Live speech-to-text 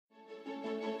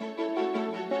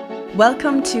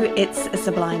Welcome to It's a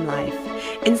Sublime Life.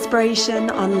 Inspiration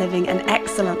on living an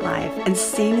excellent life and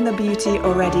seeing the beauty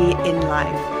already in life.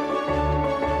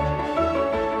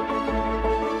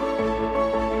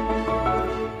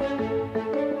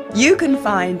 You can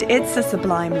find It's a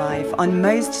Sublime Life on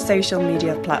most social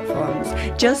media platforms.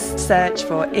 Just search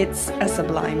for It's a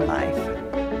Sublime Life.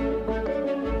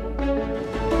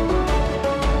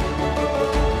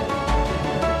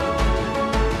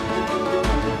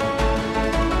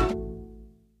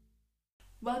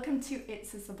 Welcome to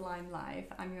It's a Sublime Life.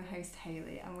 I'm your host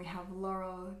Hayley, and we have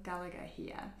Laurel Gallagher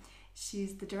here.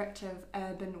 She's the director of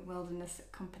Urban Wilderness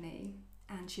Company,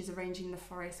 and she's arranging the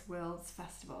Forest Worlds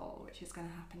Festival, which is going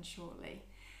to happen shortly.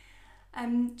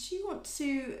 Do you want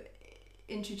to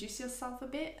introduce yourself a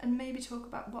bit and maybe talk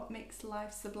about what makes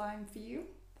life sublime for you?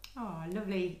 Oh,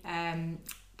 lovely.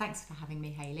 Thanks for having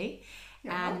me, Hayley.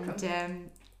 You're welcome.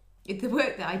 The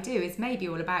work that I do is maybe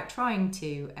all about trying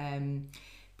to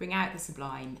bring out the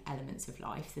sublime elements of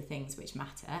life, the things which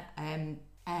matter.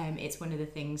 It's one of the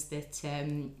things that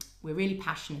we're really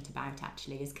passionate about,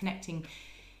 actually, is connecting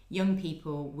young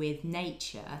people with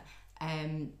nature,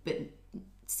 but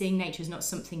seeing nature as not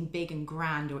something big and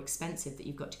grand or expensive that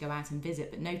you've got to go out and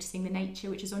visit, but noticing the nature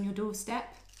which is on your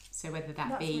doorstep. So whether that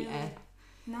That's be really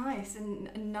nice and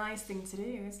a nice thing to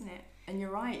do, isn't it? And you're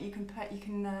right, you can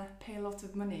pay a lot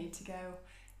of money to go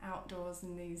outdoors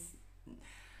in these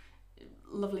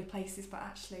lovely places, but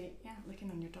actually,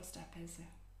 looking on your doorstep is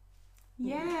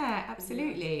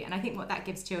absolutely. And I think what that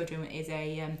gives children is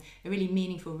a really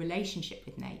meaningful relationship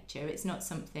with nature. It's not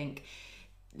something,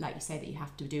 like you say, that you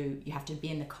have to be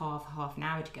in the car for half an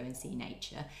hour to go and see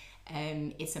nature.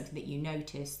 It's something that you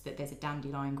notice, that there's a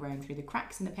dandelion growing through the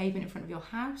cracks in the pavement in front of your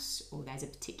house, or there's a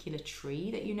particular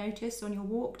tree that you notice on your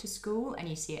walk to school, and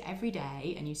you see it every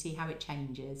day and you see how it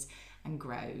changes and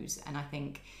grows. And I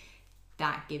think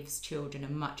that gives children a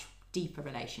much deeper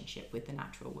relationship with the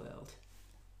natural world.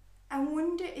 I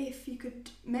wonder if you could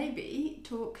maybe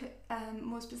talk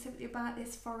more specifically about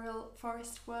this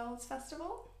Forest Worlds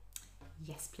Festival?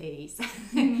 Yes, please.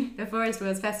 The Forest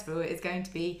Worlds Festival is going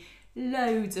to be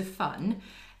loads of fun.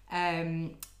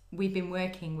 We've been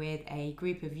working with a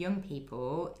group of young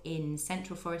people in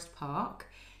Central Forest Park.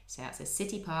 So that's a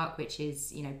city park which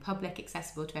is, public,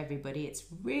 accessible to everybody. It's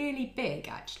really big,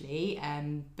 actually,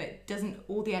 but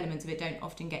all the elements of it don't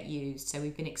often get used. So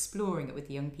we've been exploring it with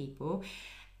the young people,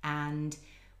 and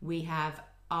we have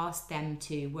asked them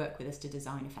to work with us to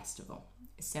design a festival.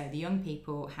 So the young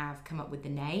people have come up with the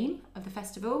name of the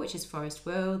festival, which is Forest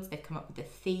Worlds. They've come up with the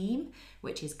theme,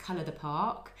 which is Colour the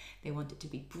Park. They want it to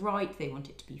be bright. They want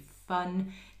it to be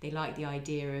fun. They like the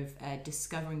idea of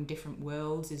discovering different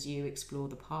worlds as you explore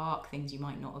the park, things you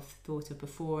might not have thought of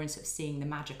before, and sort of seeing the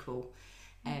magical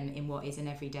in what is an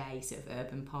everyday sort of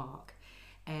urban park.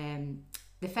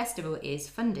 The festival is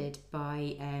funded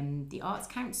by the Arts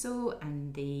Council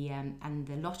and the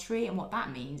lottery, and what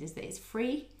that means is that it's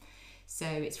free. So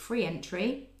it's free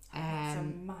entry. That's a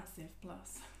massive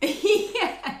plus.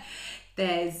 Yeah.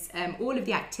 There's all of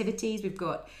the activities. We've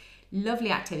got lovely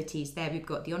activities there. We've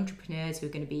got the entrepreneurs who are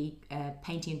going to be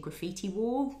painting a graffiti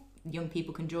wall. Young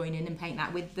people can join in and paint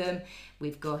that with them.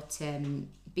 We've got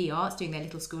Be Arts doing their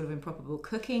little school of improbable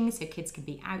cooking, so kids can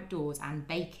be outdoors and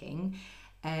baking.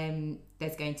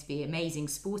 There's going to be amazing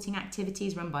sporting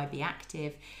activities run by Be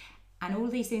Active, and all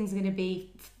these things are going to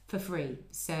be for free.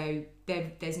 So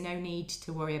there's no need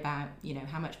to worry about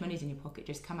how much money's in your pocket.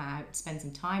 Just come out, spend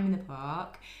some time in the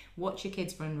park, watch your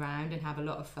kids run around and have a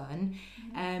lot of fun.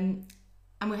 And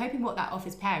we're hoping what that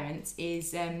offers parents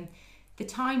is the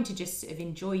time to just sort of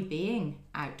enjoy being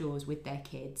outdoors with their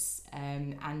kids,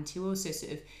 and to also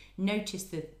sort of notice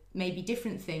the maybe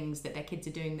different things that their kids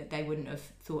are doing that they wouldn't have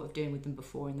thought of doing with them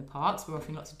before in the parks. We're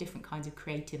offering lots of different kinds of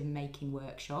creative and making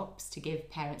workshops to give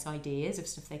parents ideas of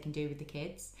stuff they can do with the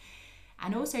kids,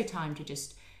 and also time to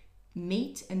just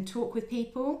meet and talk with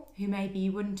people who maybe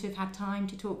you wouldn't have had time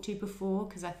to talk to before.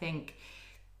 Because I think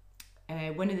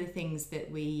one of the things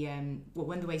that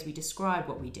one of the ways we describe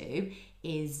what we do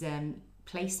is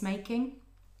placemaking.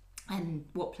 And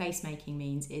what placemaking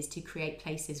means is to create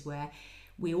places where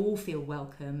we all feel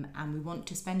welcome and we want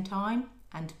to spend time,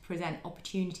 and to present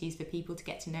opportunities for people to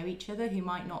get to know each other who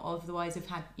might not otherwise have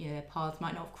had, their paths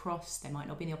might not have crossed, there might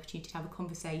not be the opportunity to have a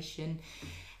conversation.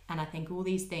 And I think all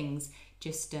these things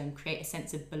just create a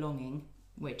sense of belonging,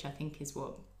 which I think is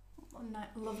what...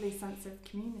 A lovely sense of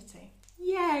community.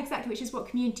 Yeah, exactly, which is what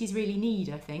communities really need,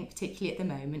 I think, particularly at the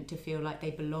moment, to feel like they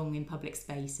belong in public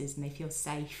spaces and they feel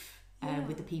safe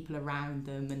with the people around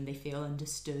them, and they feel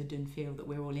understood and feel that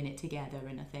we're all in it together.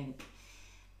 And I think,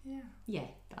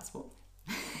 that's what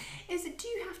Do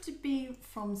you have to be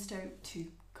from Stoke to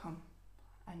come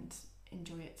and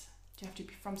enjoy it? Do you have to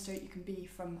be from Stoke? You can be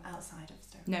from outside of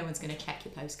Stoke. No one's going to check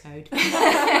your postcode.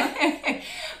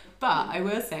 But I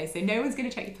will say, so no one's going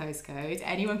to check your postcode.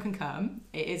 Anyone can come.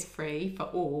 It is free for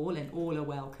all, and all are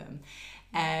welcome.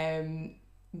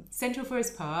 Central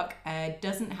Forest Park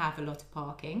doesn't have a lot of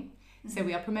parking. So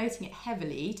we are promoting it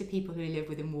heavily to people who live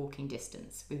within walking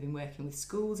distance. We've been working with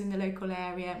schools in the local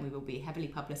area, and we will be heavily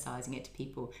publicising it to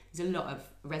people. There's a lot of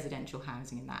residential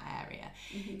housing in that area.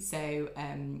 So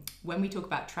when we talk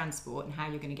about transport and how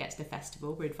you're going to get to the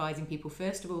festival, we're advising people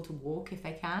first of all to walk if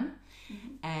they can.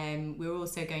 We're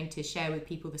also going to share with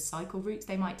people the cycle routes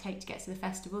they might take to get to the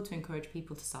festival to encourage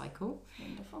people to cycle.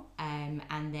 Wonderful.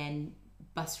 And then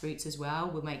bus routes as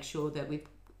well. We'll make sure that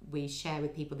we share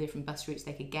with people the different bus routes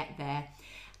they could get there,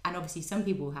 and obviously some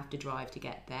people will have to drive to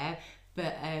get there,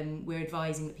 but we're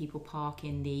advising that people park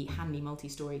in the Hanley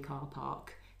multi-storey car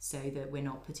park so that we're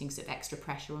not putting sort of extra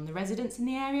pressure on the residents in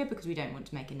the area, because we don't want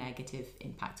to make a negative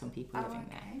impact on people living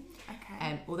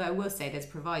there. Although I will say there's a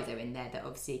proviso in there that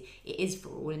obviously it is for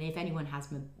all, and if anyone has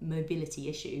mobility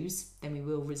issues, then we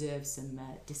will reserve some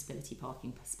disability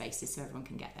parking spaces so everyone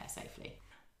can get there safely.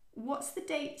 What's the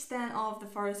date then of the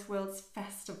Forest Worlds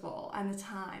Festival, and the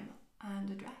time and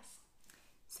address?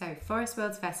 So Forest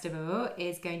Worlds Festival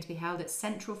is going to be held at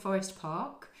Central Forest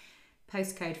Park.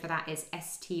 Postcode for that is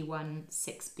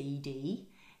ST16BD,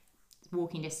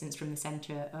 walking distance from the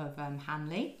centre of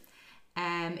Hanley.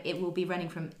 It will be running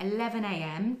from 11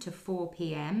 a.m. to 4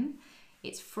 p.m.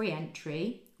 It's free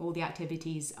entry. All the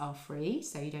activities are free,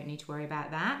 so you don't need to worry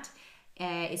about that.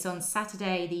 It's on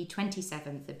Saturday the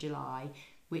 27th of July,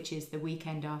 which is the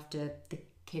weekend after the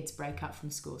kids break up from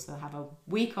school. So they'll have a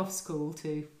week off school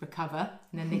to recover,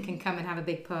 and then they can come and have a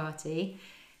big party.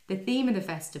 The theme of the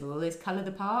festival is Colour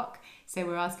the Park. So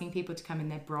we're asking people to come in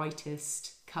their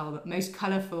brightest, most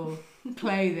colourful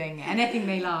clothing, anything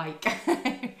they like.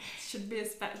 Should be a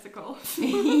spectacle.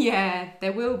 Yeah,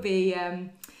 there will be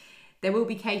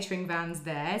catering vans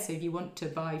there. So if you want to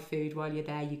buy food while you're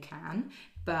there, you can.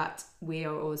 But we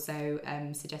are also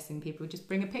suggesting people just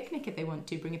bring a picnic if they want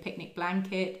to. Bring a picnic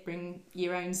blanket, bring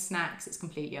your own snacks. It's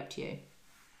completely up to you.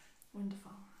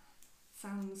 Wonderful.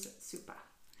 Sounds super.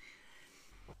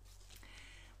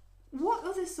 What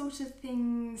other sort of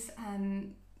things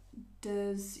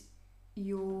does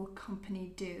your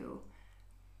company do?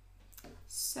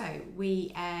 So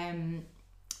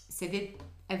so the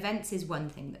events is one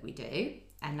thing that we do.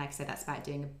 And like I said, that's about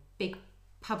doing a big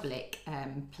public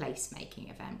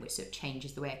placemaking event, which sort of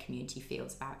changes the way a community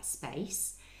feels about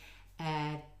space.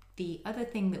 The other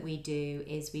thing that we do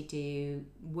is we do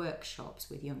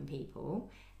workshops with young people,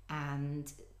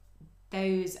 and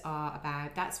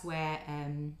that's where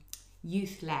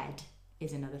youth-led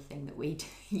is another thing that we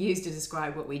use to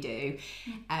describe what we do.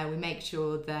 We make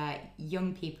sure that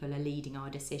young people are leading our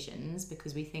decisions,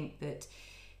 because we think that,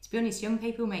 to be honest, young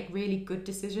people make really good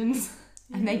decisions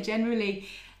and they generally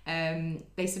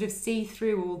they sort of see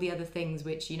through all the other things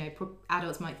which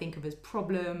adults might think of as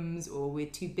problems, or we're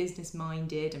too business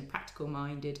minded and practical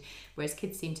minded, whereas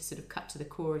kids seem to sort of cut to the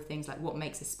core of things like what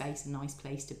makes a space a nice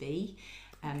place to be.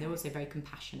 They're also very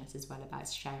compassionate as well about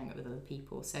sharing it with other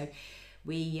people. So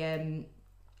we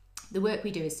the work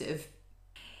we do is sort of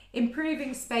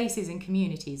improving spaces and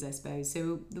communities, I suppose.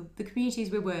 So the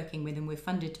communities we're working with and we're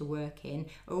funded to work in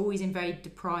are always in very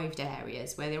deprived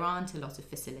areas where there aren't a lot of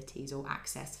facilities or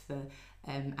access for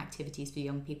activities for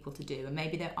young people to do, and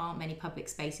maybe there aren't many public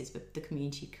spaces for the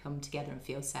community to come together and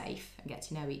feel safe and get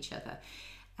to know each other.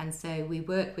 And so we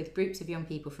work with groups of young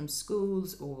people from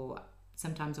schools, or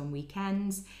sometimes on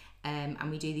weekends, and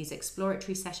we do these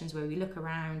exploratory sessions where we look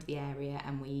around the area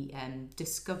and we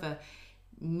discover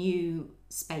new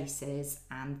spaces,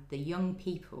 and the young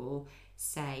people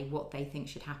say what they think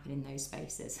should happen in those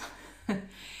spaces.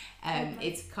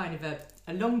 It's kind of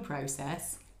a long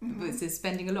process, but it's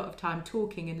spending a lot of time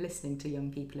talking and listening to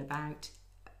young people about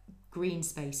green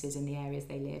spaces in the areas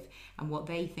they live and what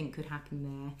they think could happen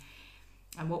there.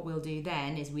 And what we'll do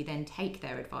then is we then take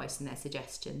their advice and their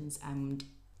suggestions, and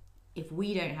if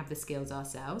we don't have the skills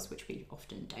ourselves, which we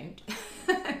often don't,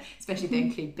 especially if they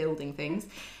include building things,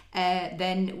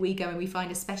 then we go and we find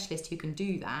a specialist who can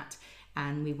do that,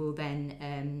 and we will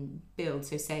then build.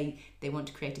 So say they want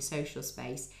to create a social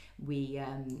space, we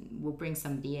will bring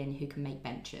somebody in who can make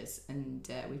benches, and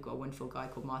we've got a wonderful guy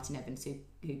called Martin Evans who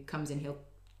comes in. He'll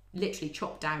literally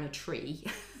chop down a tree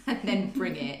and then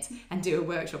bring it and do a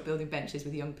workshop building benches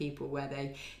with young people, where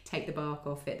they take the bark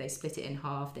off it, they split it in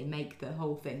half, they make the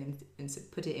whole thing and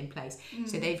put it in place.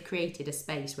 So they've created a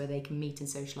space where they can meet and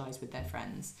socialise with their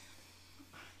friends.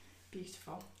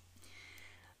 Beautiful.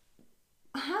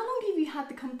 had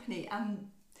the company,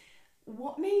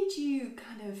 what made you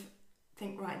kind of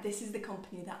think, right, this is the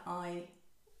company that I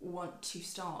want to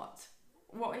start?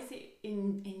 What is it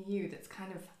in you that's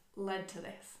kind of led to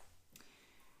this?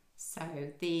 So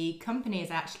the company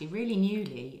is actually really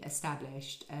newly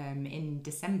established. In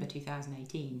December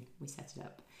 2018 we set it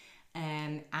up,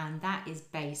 and that is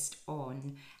based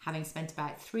on having spent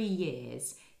about 3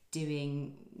 years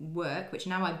doing work, which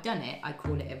now I've done it, I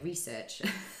call it a research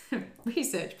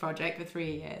project for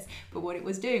 3 years. But what it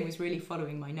was doing was really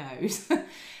following my nose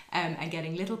and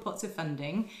getting little pots of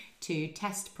funding to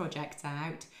test projects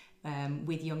out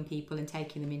with young people and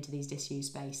taking them into these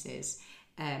disused spaces.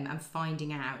 And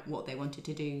finding out what they wanted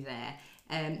to do there.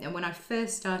 And when I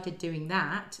first started doing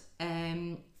that,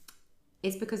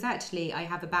 it's because actually I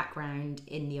have a background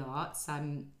in the arts.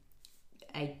 I'm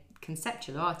a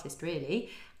conceptual artist, really.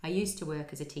 I used to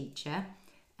work as a teacher,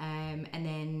 and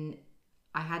then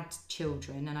I had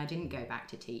children and I didn't go back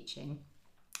to teaching.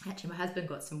 Actually, my husband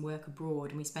got some work abroad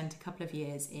and we spent a couple of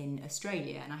years in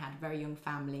Australia, and I had a very young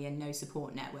family and no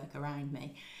support network around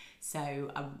me. So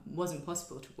it wasn't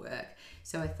possible to work.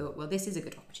 So I thought, well, this is a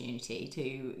good opportunity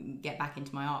to get back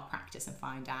into my art practice and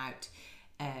find out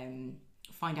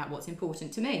what's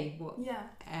important to me.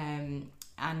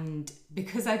 And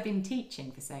because I've been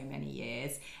teaching for so many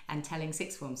years and telling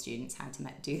sixth form students how to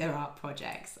do their art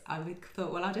projects, I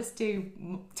thought, well, I'll just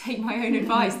take my own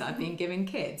advice that I've been giving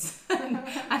kids and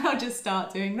I'll just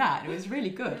start doing that. It was really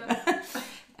good.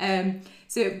 Yeah.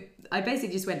 So I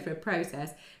basically just went through a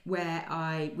process where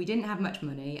we didn't have much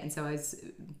money, and so I was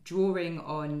drawing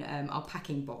on our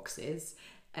packing boxes,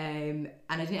 and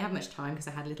I didn't have much time because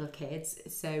I had little kids.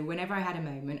 So whenever I had a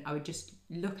moment, I would just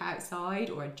look outside,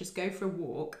 or I'd just go for a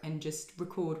walk and just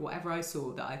record whatever I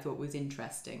saw that I thought was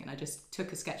interesting. And I just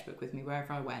took a sketchbook with me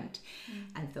wherever I went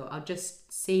and thought, I'll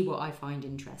just see what I find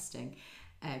interesting,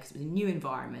 because it was a new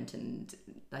environment, and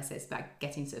like I said, it's about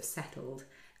getting sort of settled.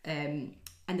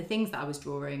 And the things that I was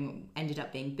drawing ended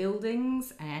up being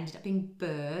buildings, and ended up being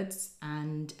birds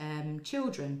and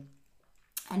children.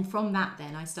 And from that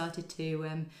then I started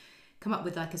to come up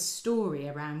with like a story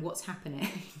around what's happening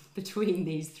between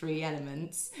these three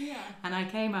elements. Yeah. And I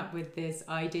came up with this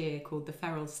idea called the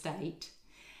feral state.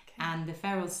 Okay. And the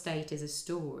feral state is a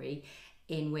story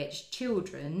in which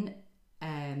children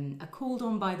are called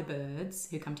on by the birds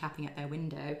who come tapping at their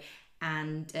window,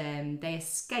 and they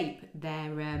escape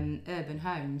their urban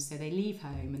homes. So they leave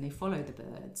home and they follow the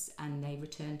birds and they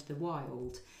return to the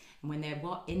wild. And when they're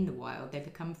in the wild, they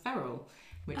become feral,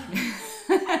 which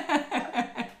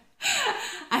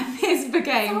and this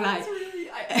became like really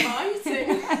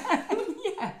exciting.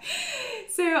 Yeah.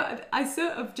 So I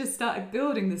sort of just started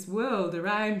building this world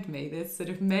around me, this sort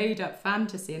of made up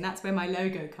fantasy, and that's where my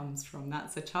logo comes from.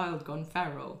 That's a child gone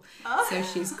feral. Oh. So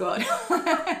she's got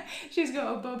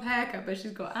a bob haircut, but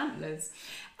she's got antlers.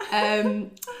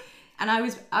 And I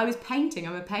was painting.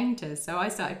 I'm a painter, so I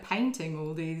started painting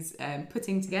all these,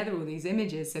 putting together all these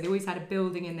images. So they always had a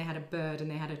building, and they had a bird,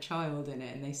 and they had a child in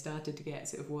it, and they started to get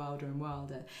sort of wilder and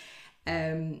wilder.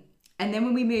 And then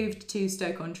when we moved to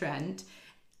Stoke-on-Trent,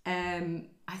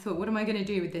 I thought, what am I going to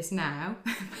do with this now?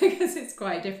 Because it's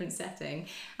quite a different setting.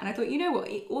 And I thought, you know what?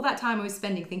 All that time I was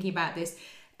spending thinking about this,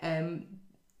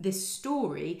 this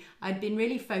story, I'd been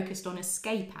really focused on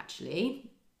escape,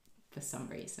 actually, for some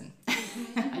reason.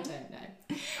 I don't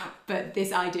know. But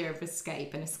this idea of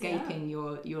escape and escaping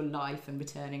your life and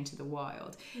returning to the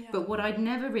wild. Yeah. But what I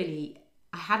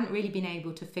hadn't really been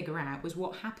able to figure out was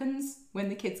what happens when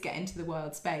the kids get into the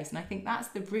wild space. And I think that's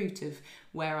the root of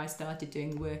where I started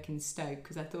doing the work in Stoke,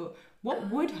 because I thought, what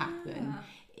would happen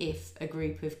if a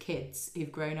group of kids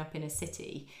who've grown up in a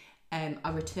city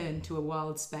are returned to a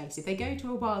wild space? If they go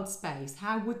to a wild space,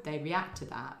 how would they react to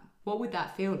that? What would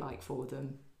that feel like for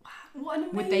them? Wow, what an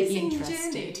amazing would they be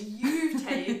interested? Journey you've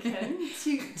taken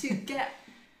to get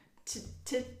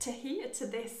to here, to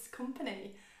this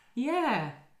company.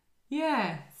 Yeah.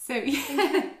 So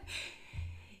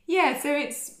So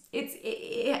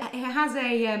it has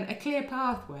a clear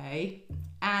pathway,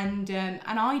 and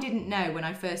I didn't know when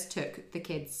I first took the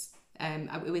kids.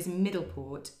 It was in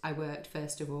Middleport. I worked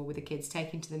first of all with the kids,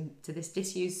 taking them to this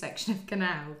disused section of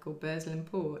canal called Burslem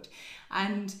Port,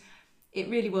 and it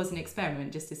really was an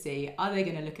experiment just to see, are they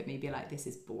going to look at me and be like, this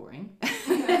is boring?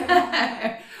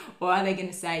 Or are they going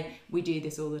to say, we do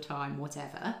this all the time,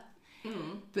 whatever?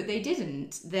 But they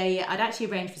didn't. I'd actually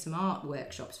arranged for some art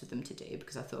workshops for them to do,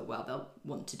 because I thought, well, they'll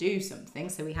want to do something.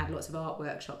 So we had lots of art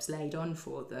workshops laid on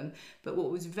for them. But what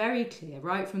was very clear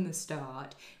right from the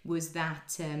start was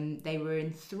that they were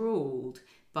enthralled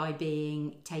by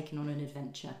being taken on an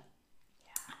adventure.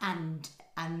 Yeah.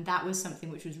 And that was something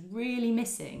which was really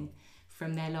missing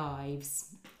from their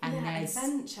lives. And yeah, there's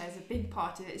adventure is a big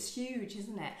part of it. It's huge,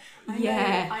 isn't it?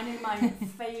 Yeah. I know my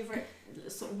favourite,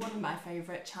 sort of one of my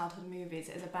favourite childhood movies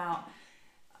is about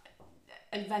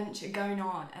adventure, going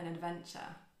on an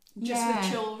adventure. Just Yeah.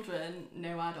 with children,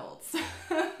 no adults.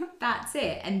 That's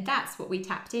it, and that's what we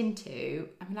tapped into.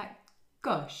 I'm like,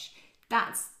 gosh,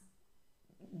 that's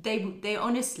they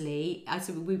honestly.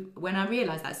 When I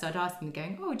realised that, I started asking them,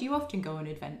 going, "Oh, do you often go on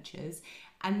adventures?"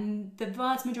 And the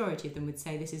vast majority of them would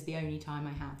say, "This is the only time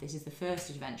I have. This is the first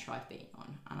adventure I've been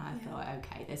on." And I thought,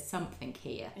 okay, there's something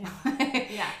here.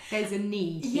 Yeah. There's a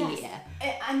need here.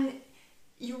 And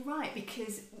you're right,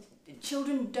 because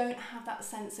children don't have that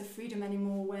sense of freedom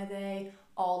anymore where they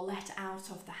are let out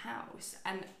of the house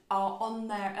and are on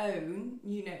their own,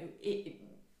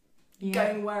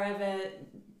 going wherever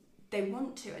they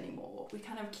want to anymore. We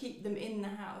kind of keep them in the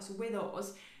house with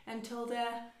us until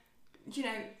they're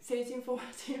 13,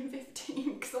 14,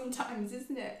 15 sometimes,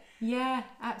 isn't it? Yeah,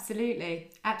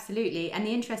 absolutely. And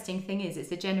the interesting thing is,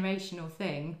 it's a generational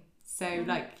thing. So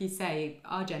like you say,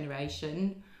 our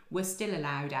generation was still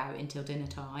allowed out until dinner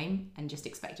time and just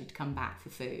expected to come back for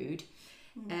food.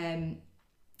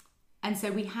 And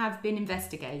so we have been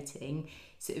investigating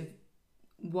sort of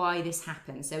why this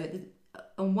happens. So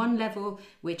on one level,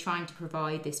 we're trying to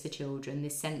provide this for children,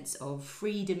 this sense of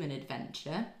freedom and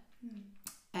adventure.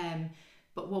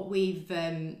 But what we've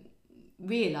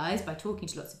realised by talking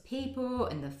to lots of people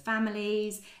and the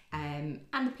families and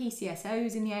the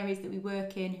PCSOs in the areas that we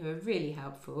work in, who are really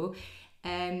helpful,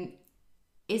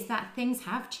 is that things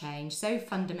have changed so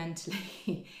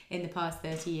fundamentally in the past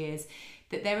 30 years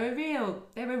that there are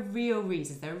real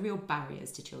reasons, there are real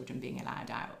barriers to children being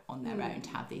allowed out on their own to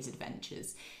have these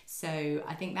adventures. So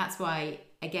I think that's why,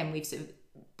 again,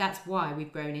 that's why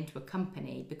we've grown into a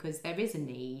company, because there is a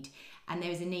need, and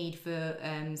there is a need for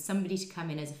somebody to come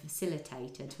in as a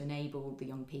facilitator to enable the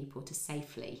young people to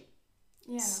safely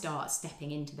start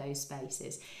stepping into those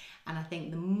spaces. And I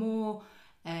think the more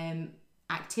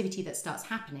activity that starts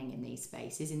happening in these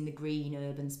spaces, in the green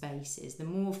urban spaces, the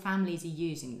more families are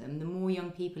using them, the more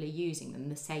young people are using them,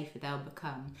 the safer they'll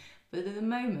become. But at the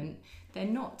moment, they're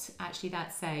not actually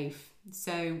that safe.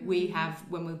 So we have,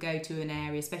 when we'll go to an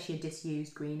area, especially a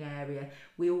disused green area,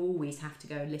 we always have to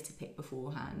go litter pick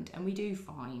beforehand, and we do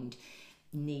find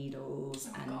needles,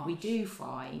 we do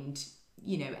find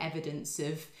evidence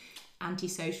of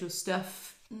antisocial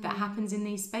stuff that happens in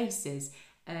these spaces.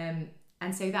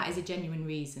 And so that is a genuine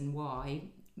reason why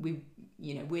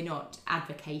we're not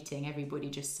advocating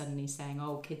everybody just suddenly saying,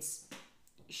 oh, kids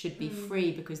should be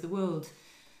free, because the world,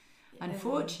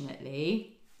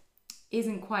 unfortunately,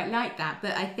 isn't quite like that.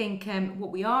 But I think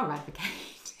what we are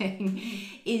advocating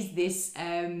is this,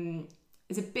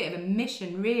 is a bit of a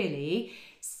mission, really,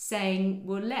 saying,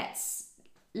 well, let's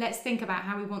think about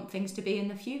how we want things to be in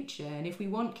the future. And if we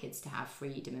want kids to have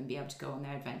freedom and be able to go on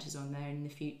their adventures on their own in the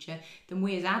future, then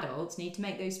we as adults need to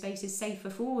make those spaces safer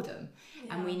for them.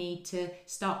 And we need to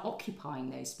start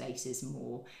occupying those spaces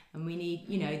more. And we need,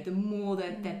 the more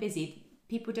that they're busy,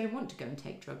 people don't want to go and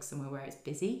take drugs somewhere where it's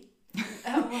busy.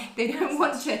 They don't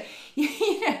want to,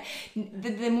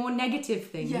 the more negative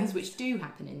things which do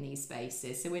happen in these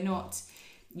spaces. So we're not,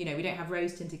 we don't have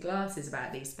rose tinted glasses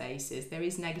about these spaces. There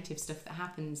is negative stuff that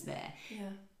happens there. Yeah.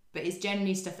 But it's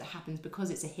generally stuff that happens because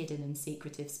it's a hidden and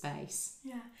secretive space.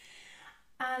 Yeah.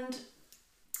 And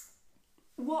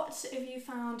what have you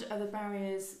found are the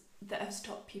barriers that have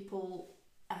stopped people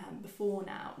before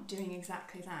now doing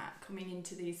exactly that, coming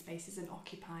into these spaces and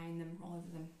occupying them rather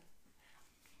than...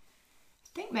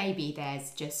 I think maybe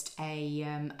there's just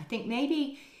I think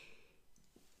maybe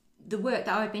the work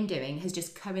that I've been doing has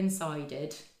just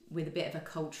coincided with a bit of a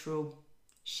cultural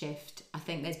shift. I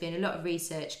think there's been a lot of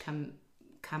research come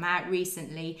out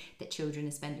recently that children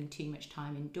are spending too much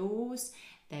time indoors.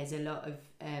 There's a lot of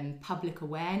public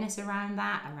awareness around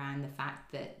the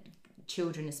fact that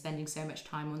children are spending so much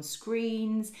time on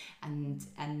screens and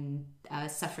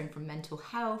suffering from mental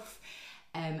health.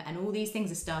 And all these things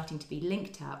are starting to be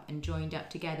linked up and joined up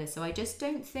together. So I just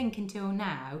don't think until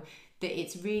now that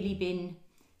it's really been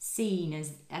seen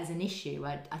as an issue.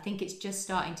 I think it's just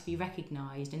starting to be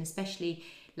recognised, and especially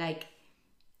like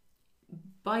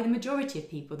by the majority of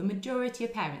people, the majority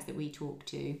of parents that we talk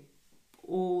to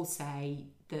all say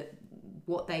that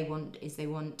what they want is they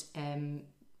want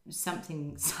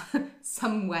something,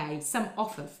 some way, some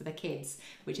offer for the kids,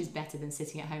 which is better than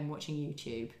sitting at home watching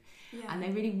YouTube. Yeah. And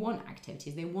they really want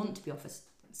activities. They want to be offered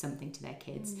something to their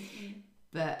kids. Mm-hmm.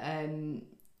 But,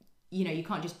 you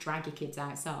can't just drag your kids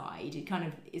outside.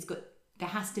 there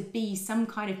has to be some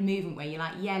kind of movement where you're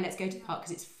like, yeah, let's go to the park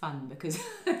because it's fun, because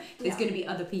there's going to be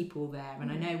other people there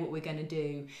and I know what we're going to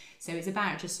do. So it's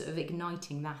about just sort of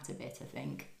igniting that a bit, I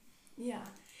think. Yeah.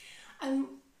 And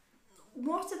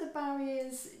what are the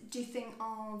barriers, do you think,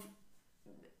 of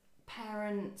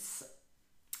parents?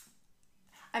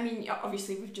 I mean,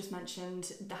 obviously we've just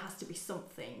mentioned there has to be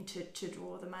something to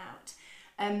draw them out.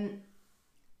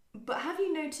 But have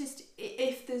you noticed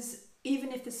if there's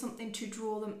something to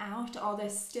draw them out, are there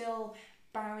still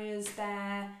barriers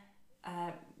there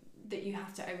that you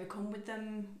have to overcome with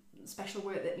them? Special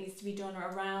work that needs to be done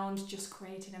around just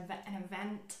creating an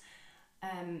event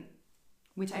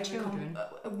with the children?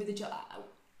 With the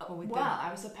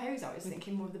I suppose I was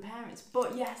thinking more of the parents,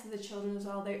 but yes, the children as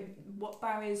well. What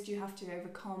barriers do you have to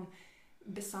overcome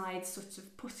besides sort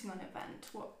of putting on an event?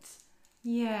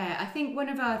 Yeah, I think one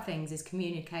of our things is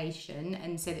communication,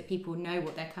 and so that people know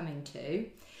what they're coming to.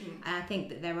 And I think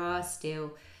that there are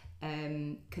still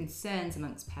concerns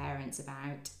amongst parents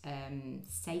about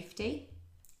safety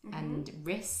and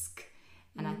risk,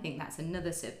 and I think that's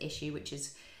another sort of issue which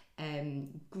is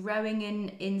growing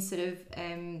in sort of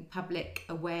public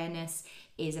awareness,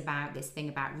 is about this thing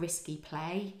about risky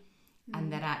play,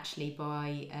 and that actually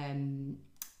by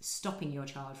stopping your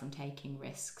child from taking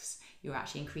risks, you're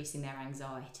actually increasing their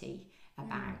anxiety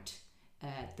about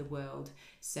the world.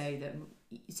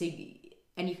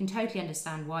 And you can totally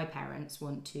understand why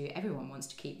everyone wants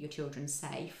to keep your children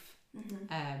safe.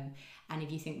 And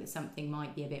if you think that something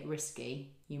might be a bit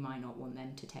risky, you might not want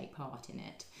them to take part in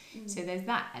it. So there's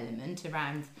that element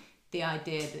around the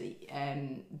idea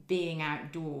that being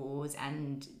outdoors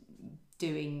and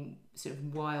doing sort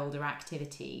of wilder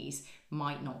activities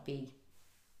might not be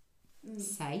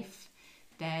safe.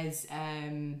 There's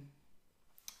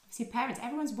obviously parents,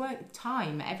 everyone's work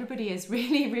time, everybody is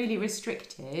really, really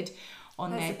restricted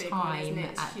on their time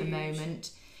at the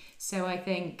moment. So I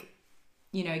think,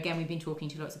 you know, again, we've been talking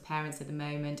to lots of parents at the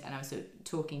moment, and I was sort of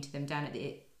talking to them down at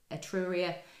the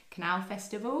Etruria Canal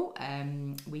Festival.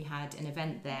 We had an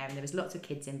event there and there was lots of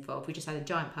kids involved. We just had a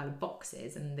giant pile of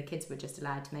boxes and the kids were just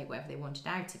allowed to make whatever they wanted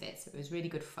out of it. So it was really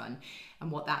good fun.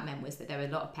 And what that meant was that there were a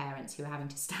lot of parents who were having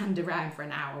to stand around for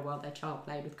an hour while their child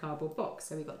played with cardboard box.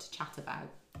 So we got to chat about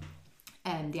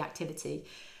the activity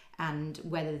and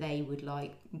whether they would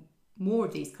like more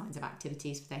of these kinds of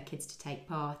activities for their kids to take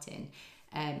part in.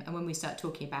 And when we start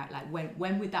talking about like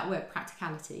when would that work,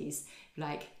 practicalities,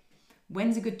 like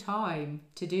when's a good time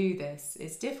to do this?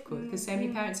 It's difficult because so many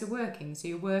parents are working. So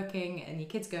you're working and your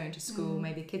kid's going to school,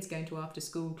 maybe the kid's going to after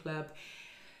school club.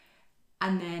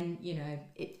 And then, you know,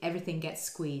 everything gets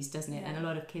squeezed, doesn't it? Yeah. And a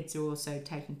lot of kids are also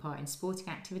taking part in sporting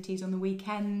activities on the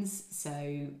weekends.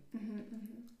 So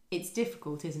it's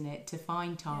difficult, isn't it, to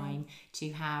find time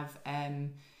to have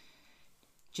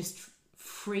just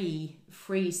free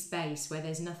space where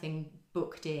there's nothing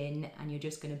booked in and you're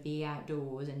just going to be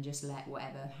outdoors and just let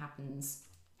whatever happens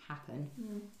happen.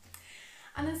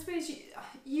 And I suppose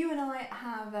you and I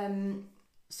have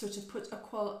sort of put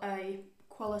a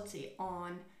quality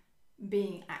on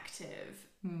being active.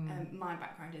 My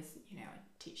background is, you know, I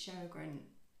teach yoga and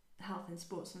health and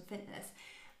sports and fitness,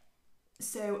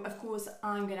 so of course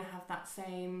I'm going to have that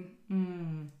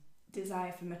same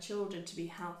desire for my children to be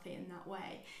healthy in that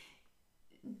way.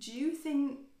 Do you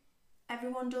think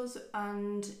everyone does,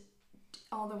 and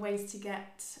are there ways to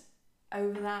get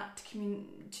over that,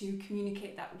 to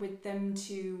communicate that with them,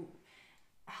 to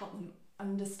help them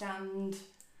understand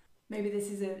maybe this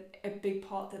is a big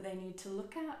part that they need to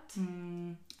look at?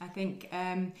 I think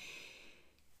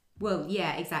well,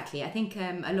 yeah, exactly. I think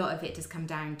a lot of it does come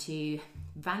down to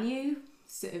value,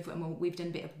 sort of, and we've done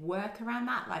a bit of work around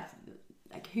that, like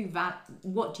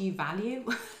what do you value?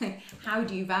 How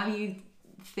do you value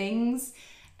things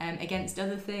against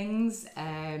other things?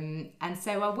 And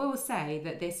so I will say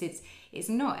that it's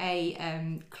not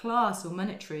a class or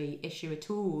monetary issue at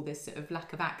all, this sort of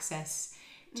lack of access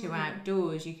to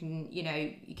outdoors. You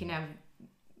can have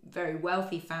very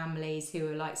wealthy families who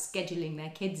are like scheduling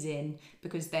their kids in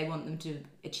because they want them to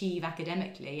achieve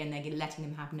academically, and they're letting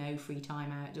them have no free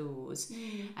time outdoors,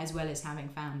 as well as having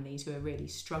families who are really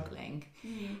struggling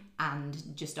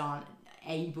and just aren't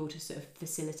able to sort of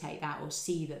facilitate that or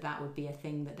see that would be a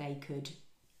thing that they could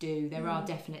do. There are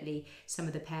definitely some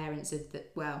of the parents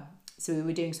so we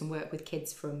were doing some work with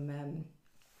kids from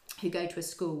who go to a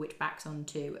school which backs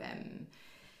onto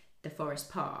the Forest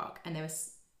Park, and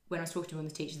when I was talking to one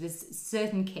of the teachers, there's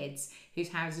certain kids whose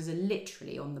houses are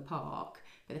literally on the park,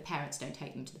 but the parents don't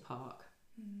take them to the park.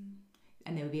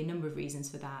 And there would be a number of reasons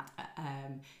for that,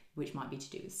 which might be to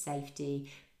do with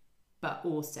safety, but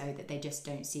also that they just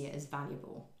don't see it as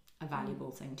a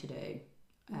valuable thing to do.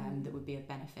 that would be of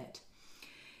benefit.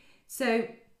 So,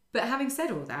 but having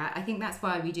said all that, I think that's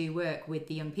why we do work with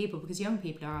the young people, because young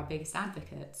people are our biggest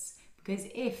advocates. Because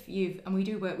and we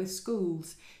do work with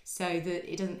schools, so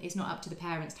that it's not up to the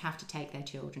parents to have to take their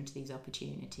children to these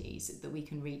opportunities, that we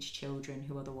can reach children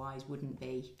who otherwise wouldn't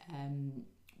be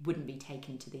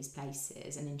taken to these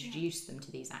places, and introduce them to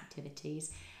these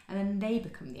activities, and then they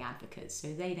become the advocates.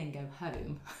 So they then go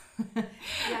home and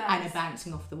are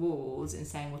bouncing off the walls and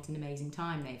saying what an amazing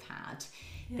time they've had.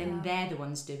 Then they're the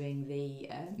ones doing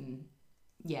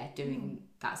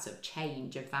that sort of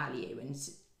change of value.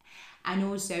 And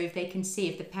also, if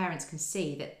the parents can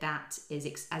see that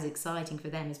is as exciting for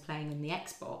them as playing on the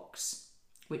Xbox,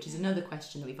 which is another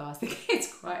question that we've asked the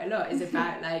kids quite a lot, is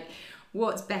about like,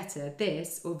 what's better,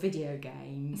 this or video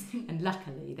games? And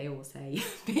luckily, they all say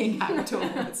being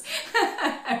outdoors.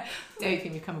 Don't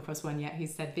think we've come across one yet who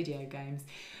said video games.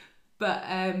 But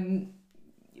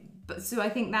so I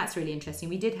think that's really interesting.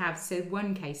 We did have,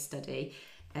 one case study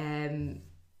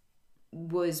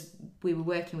was we were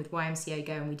working with YMCA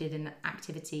Go, and we did an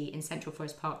activity in Central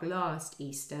Forest Park last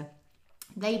Easter.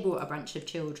 They brought a bunch of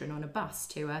children on a bus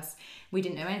to us. We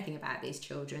didn't know anything about these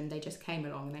children. They just came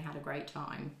along and they had a great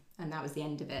time, and that was the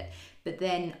end of it. But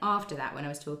then after that, when I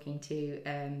was talking to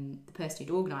the person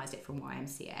who'd organised it from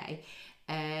YMCA,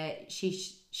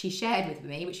 she shared with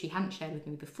me, which she hadn't shared with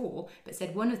me before, but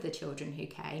said one of the children who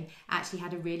came actually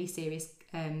had a really serious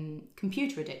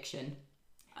computer addiction.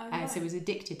 So was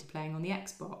addicted to playing on the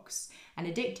Xbox, and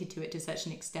addicted to it to such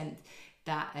an extent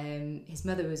that his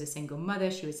mother was a single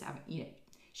mother. She was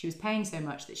she was paying so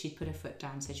much that she'd put her foot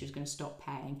down, said she was going to stop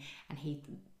paying, and he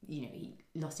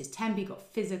lost his temper, he got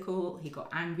physical, he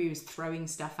got angry, he was throwing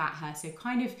stuff at her. So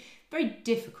kind of very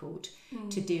difficult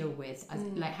to deal with.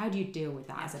 Like, how do you deal with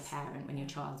that as a parent when your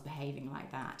child's behaving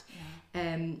like that?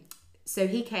 So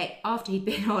he came, after he'd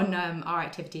been on our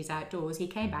activities outdoors, he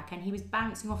came back and he was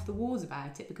bouncing off the walls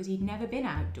about it, because he'd never been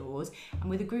outdoors and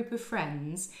with a group of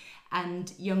friends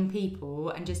and young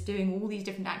people and just doing all these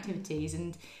different activities.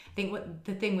 And I think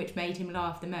the thing which made him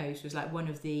laugh the most was like one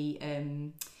of the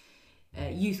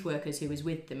youth workers who was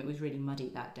with them. It was really muddy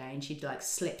that day, and she'd like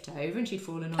slipped over and she'd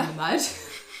fallen on the mud.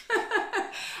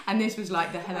 And this was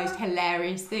like the most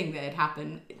hilarious thing that had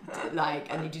happened,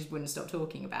 and he just wouldn't stop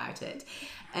talking about it.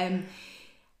 And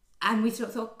we sort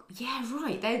of thought, yeah,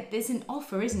 right, there's an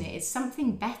offer, isn't it? It's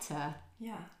something better.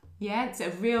 Yeah, it's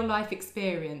a real life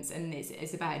experience, and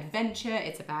it's about adventure,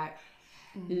 it's about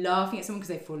laughing at someone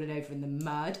because they've fallen over in the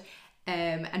mud.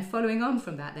 And following on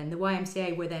from that, then the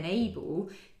YMCA were then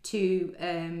able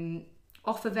to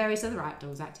offer various other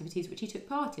outdoors activities which he took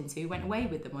part in. So he went away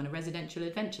with them on a residential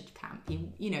adventure camp.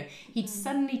 He'd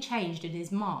suddenly changed in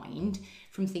his mind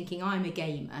from thinking, I'm a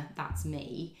gamer, that's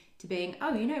me, to being,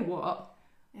 oh, you know what?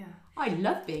 Yeah. I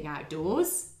love being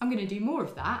outdoors. I'm going to do more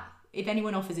of that. If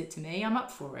anyone offers it to me, I'm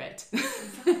up for it.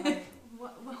 Exactly.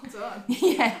 Well done.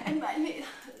 Yeah. And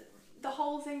the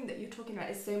whole thing that you're talking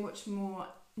about is so much more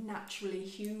naturally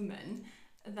human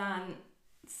than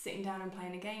sitting down and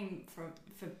playing a game for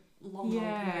long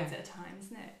periods at a time,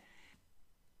 isn't it?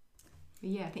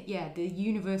 Yeah, I think the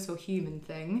universal human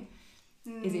thing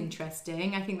is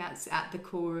interesting. I think that's at the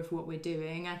core of what we're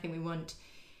doing. I think we want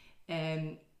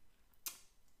I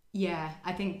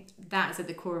think that's at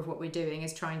the core of what we're doing,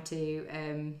 is trying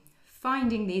to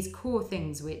finding these core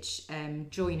things which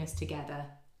join us together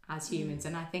as humans.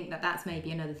 And I think that's maybe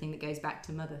another thing that goes back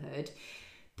to motherhood,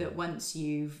 that once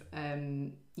you've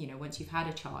once you've had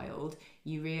a child,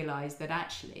 you realise that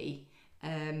actually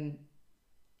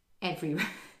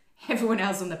everyone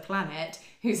else on the planet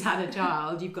who's had a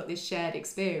child, you've got this shared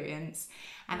experience.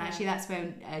 And actually that's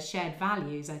where shared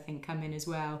values, I think, come in as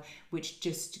well, which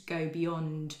just go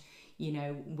beyond,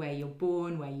 where you're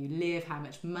born, where you live, how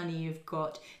much money you've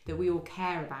got, that we all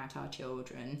care about our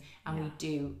children, and we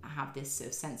do have this sort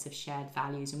of sense of shared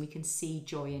values, and we can see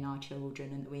joy in our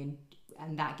children,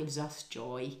 and that gives us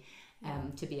joy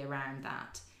to be around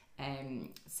that.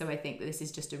 So I think that this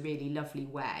is just a really lovely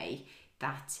way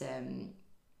that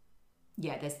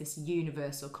there's this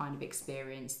universal kind of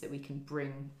experience that we can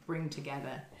bring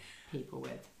together people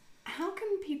with. How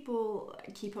can people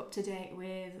keep up to date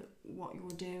with what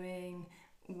you're doing,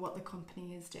 what the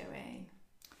company is doing?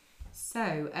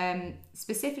 So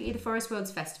specifically the Forest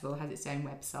Worlds Festival has its own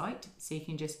website, so you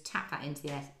can just tap that into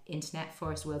the internet,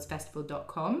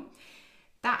 forestworldsfestival.com.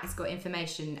 That has got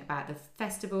information about the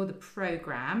festival, the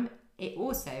programme. It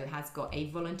also has got a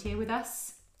volunteer with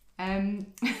us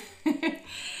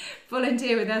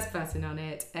button on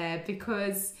it,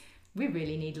 because we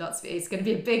really need it's going to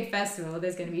be a big festival.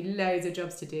 There's going to be loads of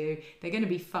jobs to do. They're going to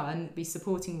be fun, be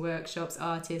supporting workshops,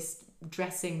 artists,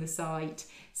 dressing the site.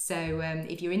 So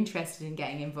if you're interested in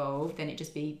getting involved, then it'd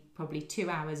just be probably 2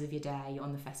 hours of your day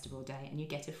on the festival day, and you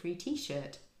get a free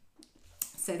t-shirt.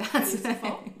 So that's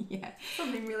yeah,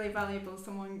 something really valuable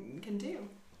someone can do.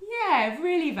 Yeah,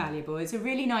 really valuable. It's a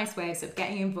really nice way of sort of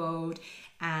getting involved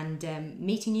and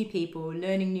meeting new people,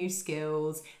 learning new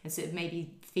skills, and sort of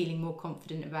maybe feeling more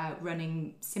confident about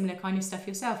running similar kind of stuff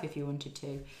yourself if you wanted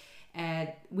to.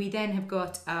 We then have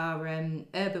got our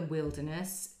Urban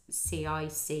Wilderness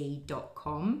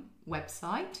CIC.com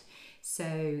website,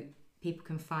 so people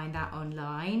can find that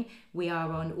online. We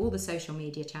are on all the social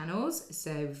media channels,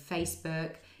 so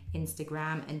Facebook,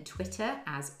 Instagram and Twitter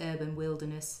as Urban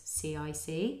Wilderness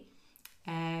CIC.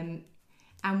 And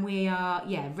we are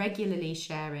regularly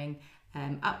sharing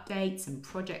updates and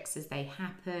projects as they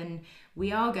happen.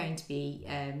 We are going to be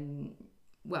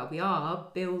we are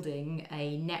building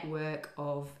a network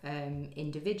of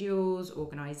individuals,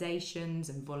 organisations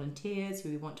and volunteers who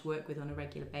we want to work with on a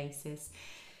regular basis,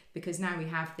 because now we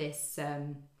have this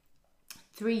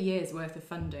 3 years worth of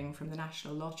funding from the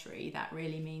National Lottery. That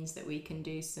really means that we can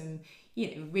do some,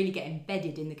 really get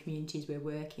embedded in the communities we're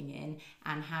working in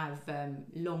and have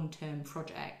long-term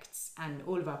projects. And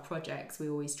all of our projects, we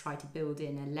always try to build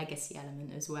in a legacy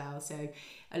element as well. So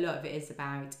a lot of it is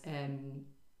about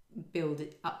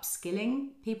upskilling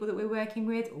people that we're working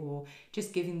with, or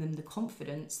just giving them the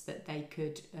confidence that they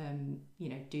could,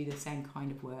 do the same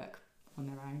kind of work on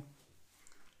their own.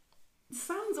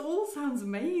 Sounds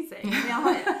amazing.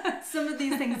 Yeah, some of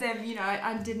these things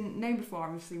I didn't know before.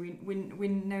 Obviously we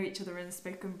know each other and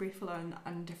spoken briefly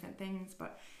on different things,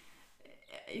 but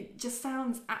it just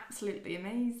sounds absolutely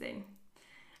amazing.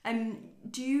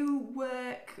 Do you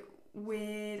work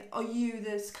with, are you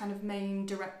this kind of main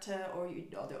director, or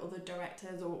are there other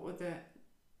directors or other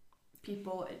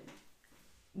people?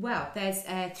 Well, there's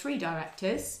 3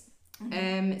 directors.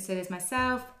 Mm-hmm. So there's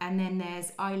myself, and then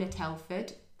there's Isla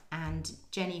Telford and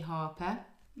Jenny Harper.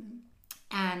 Mm-hmm.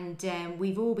 And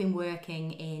we've all been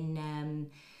working in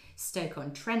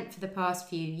Stoke-on-Trent for the past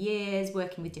few years,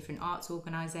 working with different arts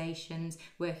organisations,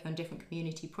 working on different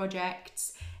community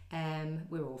projects.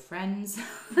 We're all friends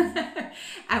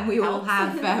and we all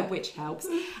have, which helps,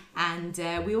 and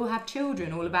we all have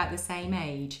children all about the same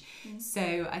age.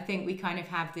 So I think we kind of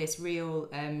have this real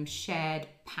shared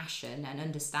passion and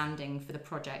understanding for the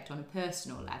project on a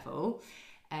personal level.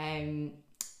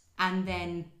 And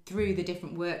then through the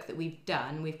different work that we've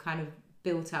done, we've kind of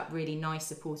built up really nice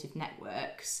supportive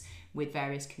networks with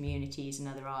various communities and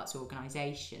other arts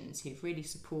organisations who've really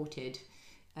supported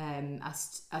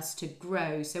us to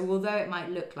grow. So although it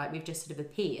might look like we've just sort of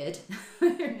appeared,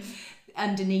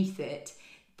 underneath it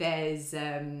there's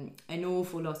an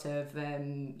awful lot of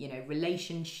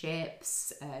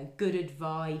relationships, good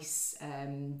advice,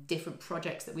 different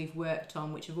projects that we've worked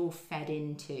on, which have all fed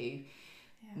into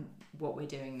what we're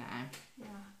doing now.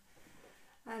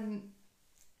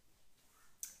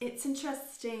 It's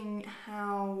interesting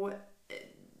how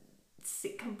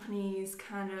companies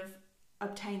kind of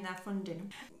obtain their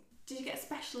funding. Did you get a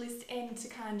specialist in to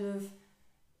kind of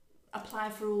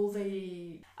apply for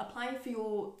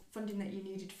your funding that you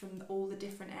needed from all the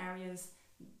different areas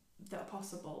that are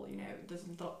possible? There's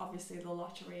obviously the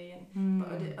lottery and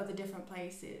but other different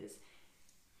places.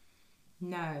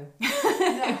 No.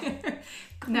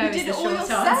 No, you did it all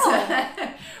yourself.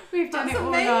 We've done it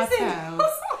all ourselves.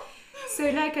 So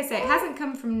like I say, it hasn't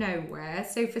come from nowhere.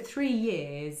 So for 3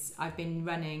 years, I've been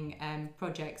running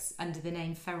projects under the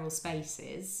name Feral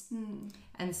Spaces.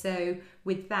 And so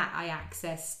with that, I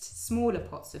accessed smaller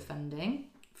pots of funding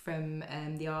from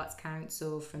the Arts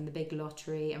Council, from the Big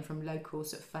Lottery, and from local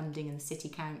sort of funding and the City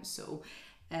Council.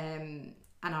 And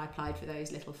I applied for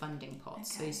those little funding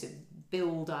pots. Okay. So you sort of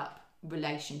build up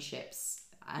relationships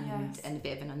and a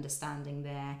bit of an understanding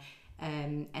there.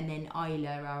 And then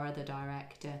Isla, our other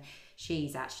director,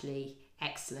 she's actually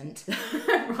excellent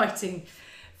writing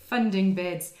funding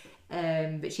bids,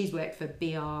 but she's worked for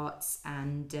B Arts,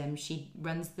 and she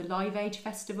runs the Live Age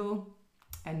Festival,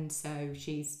 and so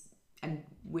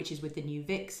which is with the New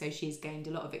Vic, so she's gained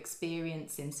a lot of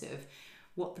experience in sort of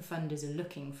what the funders are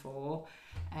looking for,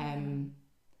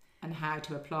 and how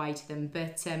to apply to them.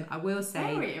 But I will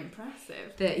say, very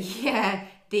impressive. That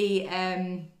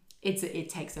it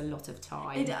takes a lot of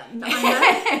time.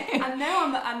 I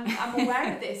know. I'm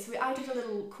aware of this. I did a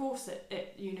little course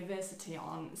at university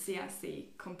on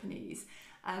CIC companies,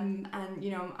 and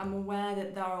I'm aware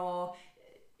that there are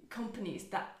companies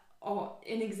that are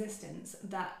in existence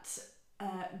that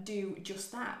do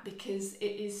just that, because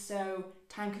it is so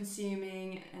time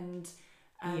consuming and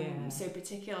so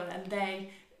particular, and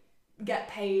they get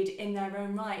paid in their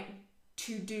own right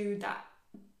to do that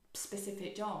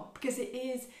specific job, because it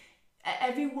is,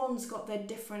 everyone's got their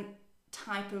different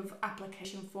type of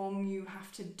application form you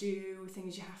have to do,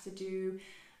 things you have to do.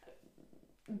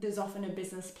 There's often a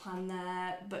business plan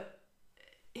there, but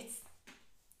it's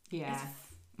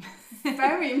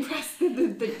very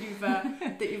impressive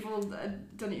that you've all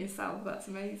done it yourself. That's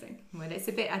amazing. Well, it's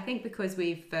a bit, I think, because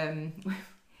we've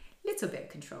little bit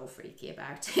control freaky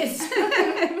about it,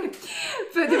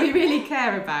 but that we really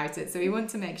care about it, so we want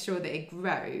to make sure that it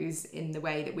grows in the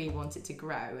way that we want it to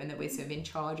grow, and that we're sort of in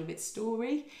charge of its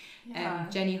story.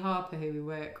 Jenny Harper, who we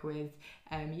work with,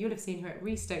 you'll have seen her at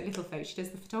Restoke Little Folk. She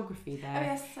does the photography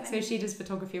there. So she does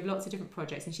photography of lots of different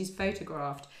projects, and she's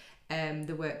photographed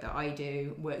the work that I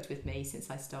do, worked with me since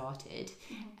I started.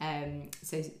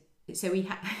 So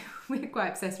we're quite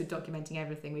obsessed with documenting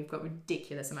everything. We've got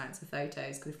ridiculous amounts of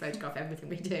photos because we photograph everything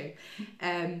we do.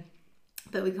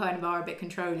 But we kind of are a bit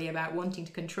controlly about wanting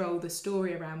to control the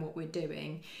story around what we're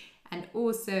doing. And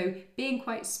also being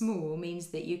quite small means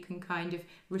that you can kind of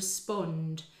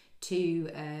respond to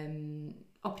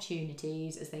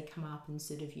opportunities as they come up, and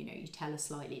sort of, you know, you tell a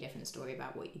slightly different story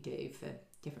about what you do for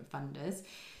different funders.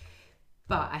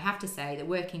 But I have to say that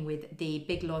working with the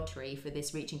big lottery for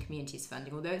this Reaching Communities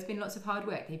funding, although it's been lots of hard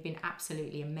work, they've been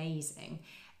absolutely amazing.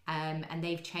 And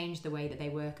they've changed the way that they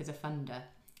work as a funder.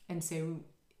 And so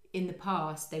in the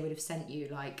past, they would have sent you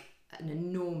like an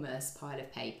enormous pile of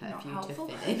paper for you to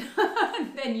fill in.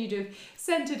 And then you'd have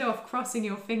sent it off crossing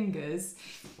your fingers,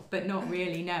 but not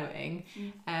really knowing.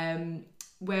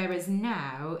 Whereas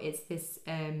now it's this...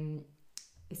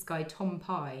 this guy Tom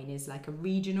Pine is like a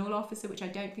regional officer, which I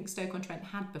don't think Stoke-on-Trent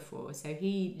had before. So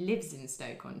he lives in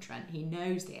Stoke-on-Trent, he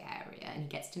knows the area, and he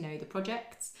gets to know the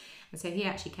projects. And so he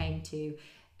actually came to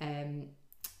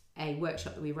a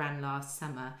workshop that we ran last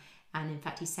summer, and in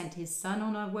fact he sent his son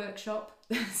on our workshop.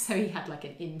 So he had like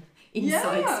an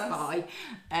inside spy.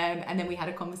 And then we had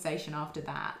a conversation after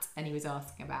that, and he was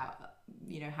asking about,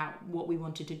 you know, what we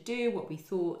wanted to do, what we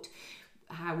thought,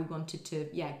 how we wanted to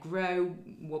grow,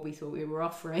 what we thought we were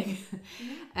offering.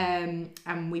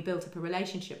 And we built up a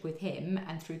relationship with him,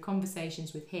 and through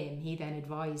conversations with him, he then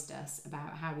advised us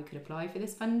about how we could apply for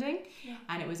this funding.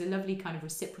 And it was a lovely kind of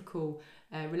reciprocal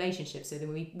relationship. So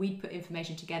then we put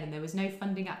information together, and there was no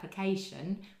funding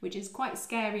application, which is quite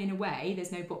scary in a way.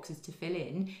 There's no boxes to fill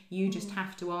in, you just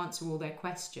have to answer all their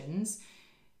questions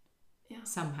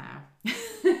somehow.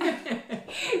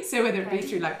 So whether it be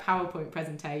through like PowerPoint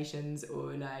presentations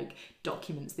or like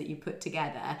documents that you put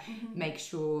together, make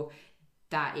sure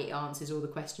that it answers all the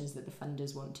questions that the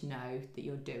funders want to know that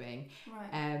you're doing.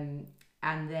 And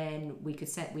then we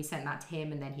sent that to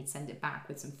him, and then he'd send it back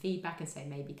with some feedback and say,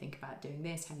 maybe think about doing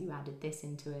this, have you added this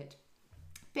into it?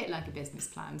 Bit like a business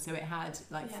plan, so it had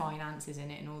like finances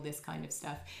in it and all this kind of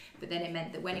stuff. But then it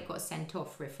meant that when it got sent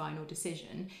off for a final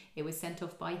decision, it was sent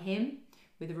off by him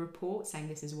with a report saying,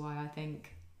 this is why I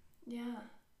think.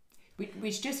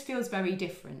 Which just feels very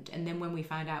different. And then when we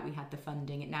found out we had the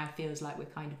funding, it now feels like we're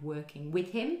kind of working with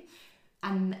him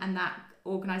and that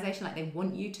organisation, like they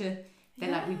want you to, they're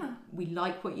like, we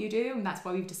like what you do, and that's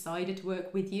why we've decided to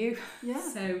work with you.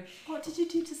 So what did you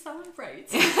do to celebrate?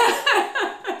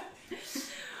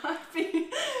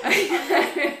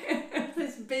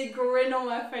 This big grin on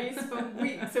my face for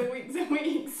weeks and weeks and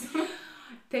weeks. I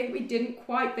think we didn't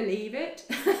quite believe it.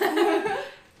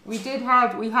 We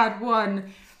had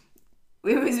one,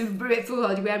 it was a bit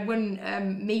foolhardy. We had one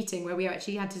meeting where we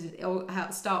actually had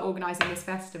to start organising this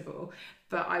festival,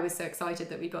 but I was so excited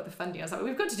that we got the funding. I was like,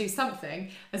 we've got to do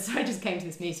something. And so I just came to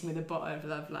this meeting with a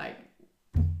bottle of like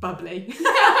bubbly.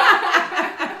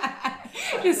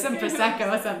 Just some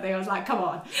Prosecco or something. I was like, come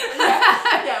on.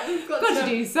 We've got to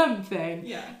do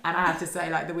something. And I have to say,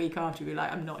 like the week after, we were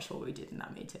like, I'm not sure what we did in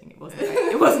that meeting. It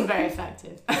wasn't very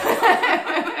effective.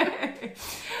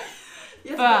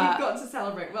 Yes, but you've got to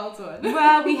celebrate. Well done.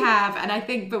 Well, we have, and I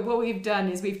think, but what we've done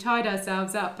is we've tied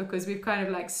ourselves up, because we've kind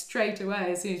of like straight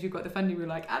away, as soon as we've got the funding, we're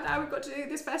like, and now we've got to do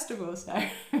this festival. So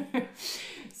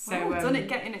well done at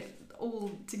getting it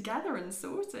all together and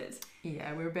sorted.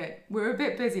 Yeah, we're a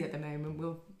bit busy at the moment.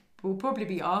 We'll probably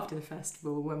be after the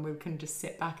festival when we can just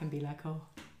sit back and be like,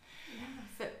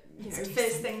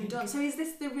 first thing done. So is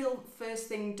this the real first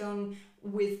thing done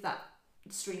with that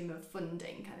stream of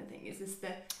funding kind of thing? Is this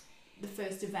the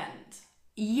first event?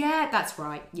 Yeah, that's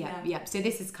right. Yeah. So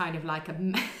this is kind of like a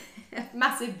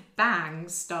massive bang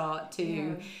start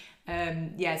to.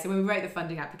 So when we wrote the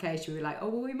funding application, we were like, oh,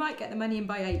 well, we might get the money in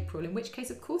by April, in which case,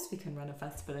 of course, we can run a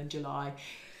festival in July.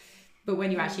 But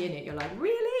when you're actually in it, you're like,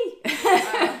 really?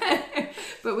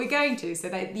 But we're going to. So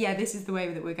this is the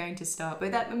way that we're going to start.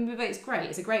 But it's great.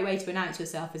 It's a great way to announce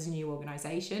yourself as a new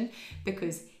organisation,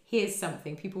 because here's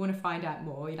something, people want to find out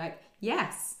more, you're like,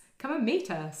 yes, come and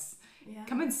meet us. Yeah.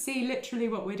 Come and see literally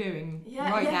what we're doing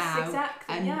Yeah, right yes, now.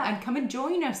 exactly, And come and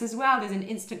join us as well. There's an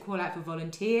instant call out for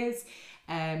volunteers.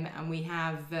 And we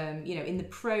have, in the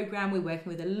programme, we're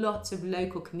working with lots of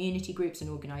local community groups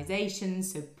and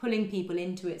organisations. So pulling people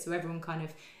into it so everyone kind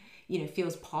of,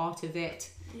 feels part of it.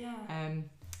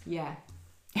 Yeah.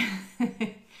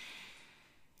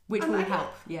 Which will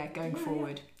help, going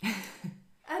forward.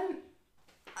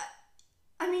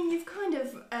 I mean, you've kind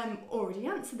of already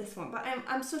answered this one, but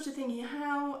I'm sort of thinking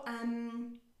how,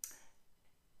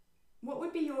 what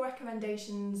would be your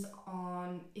recommendations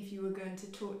on if you were going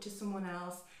to talk to someone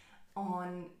else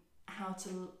on how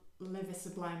to live a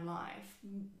sublime life?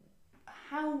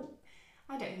 How,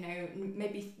 I don't know,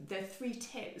 maybe there are 3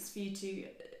 tips for you to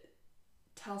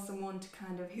tell someone to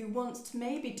kind of, who wants to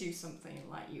maybe do something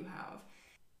like you have.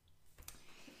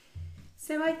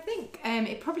 So I think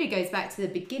it probably goes back to the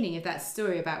beginning of that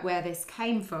story about where this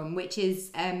came from, which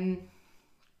is,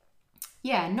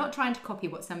 not trying to copy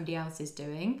what somebody else is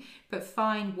doing, but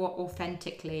find what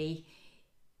authentically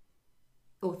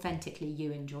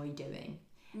you enjoy doing.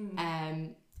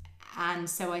 And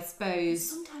so I suppose...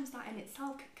 Sometimes that in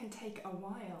itself can take a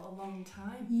while, a long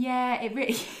time. Yeah, it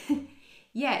really...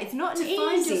 yeah, it's not to easy.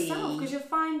 Find yourself, because you're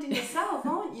finding yourself,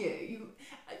 aren't you?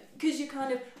 Because you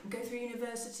kind of go through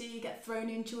university, get thrown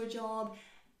into a job.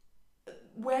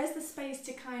 Where's the space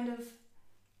to kind of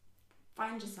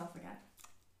find yourself again?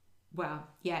 Well,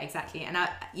 yeah, exactly. And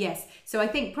so I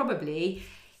think probably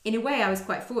in a way I was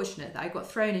quite fortunate that I got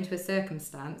thrown into a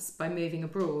circumstance by moving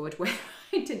abroad where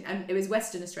I didn't, and it was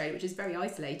Western Australia, which is very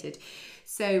isolated.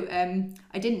 So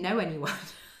I didn't know anyone.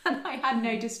 And I had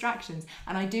no distractions.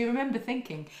 And I do remember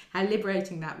thinking how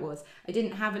liberating that was. I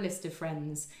didn't have a list of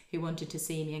friends who wanted to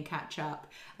see me and catch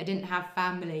up. I didn't have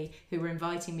family who were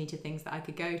inviting me to things that I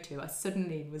could go to. I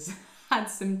suddenly had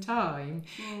some time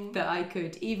that I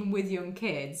could, even with young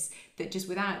kids, that just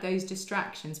without those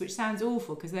distractions, which sounds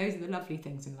awful because those are the lovely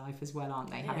things in life as well,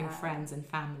 aren't they? Yeah. Having friends and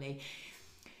family.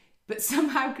 But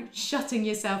somehow shutting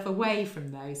yourself away from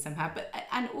those somehow.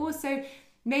 And also...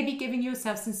 maybe giving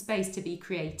yourself some space to be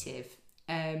creative.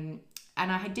 And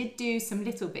I did do some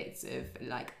little bits of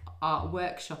like art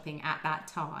workshopping at that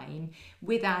time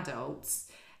with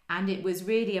adults. And it was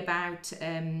really about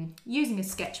using a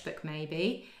sketchbook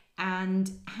maybe and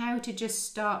how to just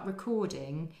start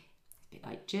recording. A bit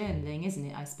like journaling, isn't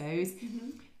it, I suppose? Mm-hmm.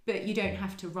 But you don't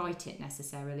have to write it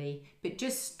necessarily. But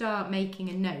just start making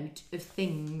a note of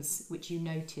things which you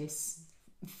notice,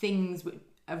 things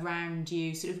around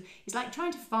you, sort of. It's like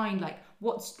trying to find like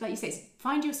what's, like you say,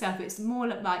 find yourself. It's more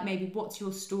like maybe what's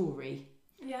your story,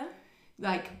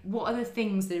 like what are the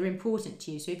things that are important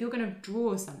to you. So if you're going to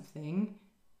draw something,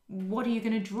 what are you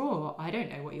going to draw? I don't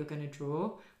know what you're going to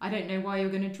draw. I don't know why you're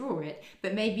going to draw it,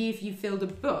 but maybe if you filled a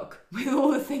book with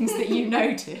all the things that you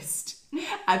noticed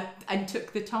and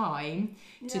took the time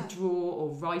to draw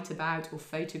or write about or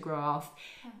photograph,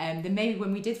 then maybe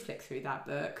when we did flick through that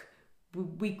book,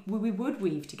 we would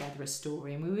weave together a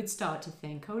story and we would start to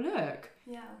think, oh look,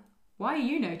 why are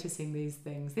you noticing these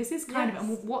things? This is kind of,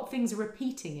 and what things are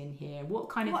repeating in here? What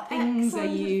kind of things are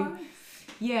you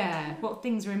advice. What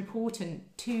things are important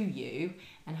to you,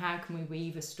 and how can we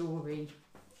weave a story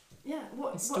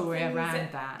what around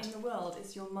that in the world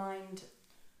is your mind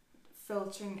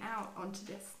filtering out onto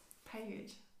this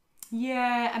page?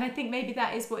 Yeah, and I think maybe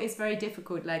that is what is very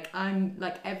difficult. Like I'm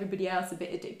like everybody else, a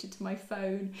bit addicted to my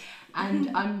phone, and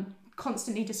I'm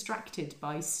constantly distracted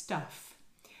by stuff.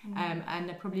 And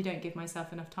I probably don't give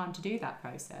myself enough time to do that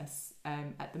process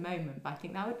at the moment. But I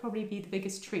think that would probably be the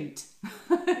biggest treat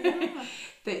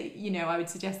that I would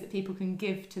suggest that people can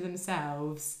give to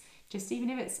themselves, just even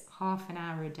if it's half an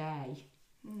hour a day.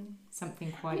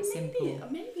 Something quite simple.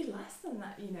 Maybe less than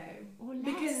that, Or less,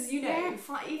 because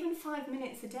even 5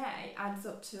 minutes a day adds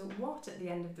up to what at the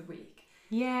end of the week?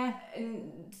 Yeah.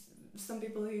 And some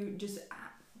people who just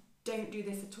don't do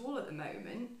this at all at the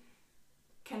moment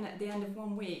can at the end of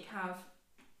 1 week have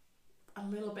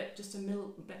just a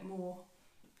little bit more.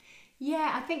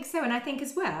 Yeah, I think so. And I think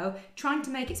as well, trying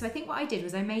to make it, so I think what I did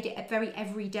was I made it a very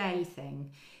everyday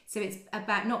thing. So it's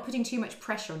about not putting too much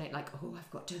pressure on it, like, oh,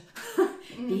 I've got to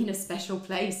be in a special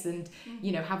place and,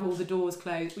 have all the doors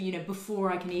closed,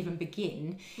 before I can even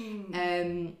begin.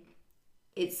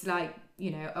 It's like,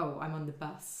 oh, I'm on the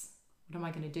bus. What am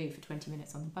I going to do for 20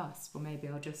 minutes on the bus? Well, maybe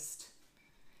I'll just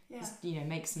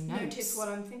make some notes. Notice what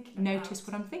I'm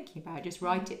thinking about. Just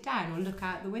write it down or look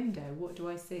out the window. What do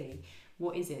I see?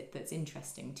 What is it that's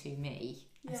interesting to me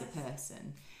as a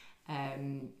person?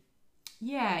 And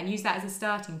use that as a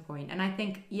starting point. And I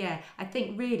think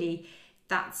really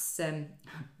that's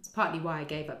it's partly why I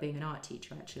gave up being an art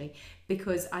teacher, actually,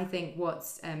 because I think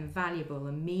what's valuable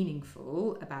and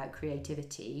meaningful about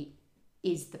creativity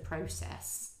is the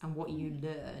process and what you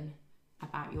learn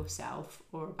about yourself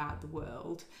or about the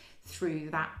world through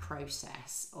that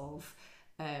process of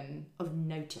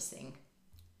noticing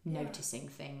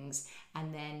things,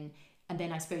 and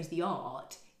then I suppose the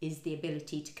art is the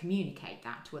ability to communicate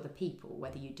that to other people,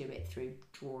 whether you do it through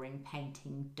drawing,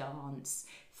 painting, dance,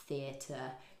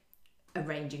 theatre,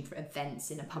 arranging for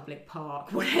events in a public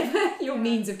park, whatever your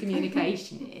means of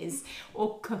communication is,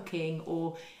 or cooking,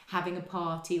 or having a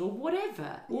party, or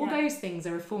whatever. All those things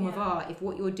are a form of art if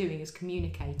what you're doing is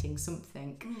communicating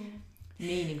something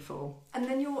meaningful. And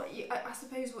then I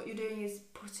suppose what you're doing is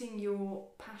putting your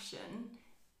passion,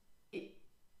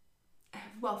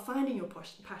 finding your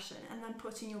passion, and then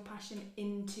putting your passion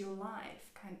into your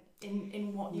life,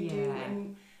 in what you do,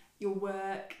 in your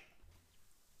work.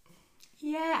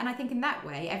 Yeah, and I think in that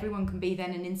way, everyone can be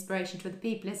then an inspiration to other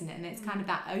people, isn't it? And it's kind of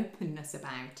that openness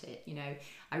about it, you know.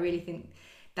 I really think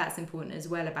that's important as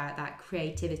well about that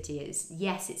creativity. It's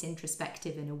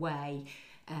introspective in a way.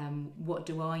 What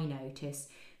do I notice?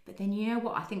 But then, you know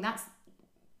what? I think that's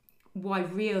why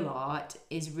real art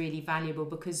is really valuable,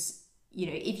 because, you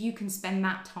know, if you can spend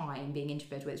that time being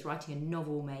introverted, whether it's writing a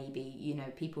novel, maybe, you know,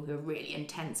 people who are really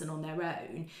intense and on their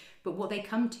own, but what they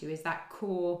come to is that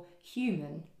core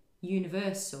human,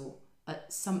 universal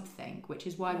something, which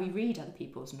is why we read other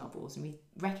people's novels and we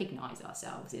recognise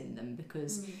ourselves in them,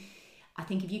 because I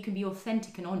think if you can be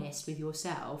authentic and honest with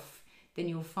yourself, then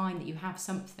you'll find that you have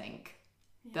something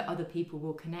that other people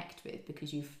will connect with,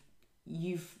 because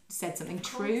you've said something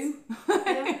true.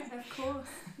 Yeah, of course.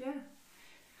 Yeah.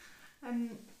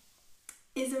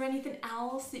 Is there anything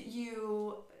else that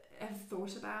you have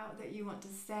thought about that you want to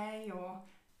say, or?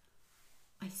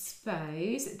 I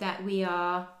suppose that we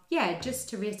are, just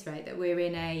to reiterate that we're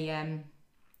in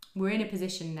a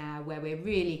position now where we're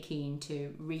really keen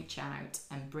to reach out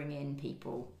and bring in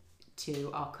people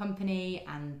to our company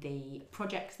and the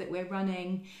projects that we're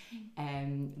running.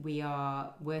 We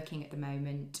are working at the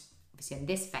moment, obviously, on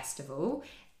this festival,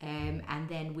 and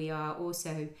then we are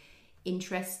also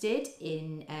interested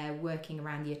in working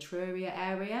around the Etruria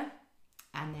area,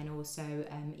 and then also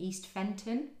East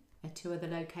Fenton are two other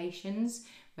locations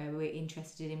where we're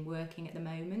interested in working at the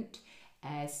moment.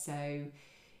 So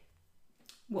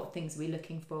what things are we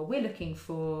looking for? We're looking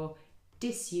for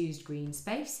disused green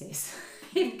spaces.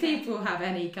 If people have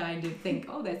any kind of think,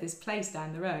 oh, there's this place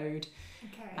down the road,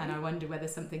 and I wonder whether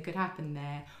something could happen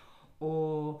there,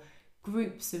 or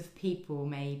groups of people,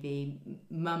 maybe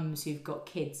mums who've got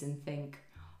kids and think,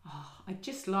 oh, I'd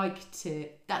just like to,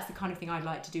 that's the kind of thing I'd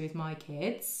like to do with my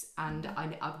kids, and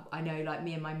I know, like,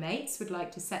 me and my mates would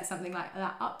like to set something like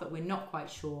that up, but we're not quite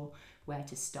sure where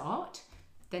to start.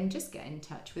 Then just get in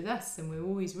touch with us, and we're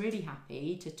always really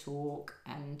happy to talk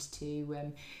and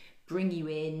to bring you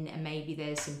in, and maybe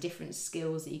there's some different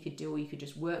skills that you could do, or you could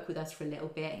just work with us for a little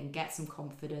bit and get some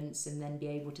confidence, and then be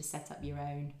able to set up your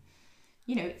own,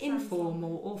 you know,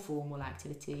 informal or formal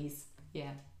activities.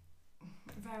 Yeah.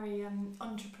 Very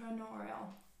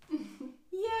entrepreneurial.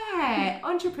 Yeah,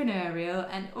 entrepreneurial,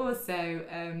 and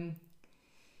also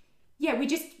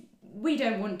we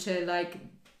don't want to, like,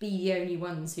 be the only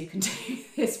ones who can do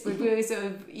this, but we're sort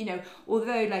of, you know,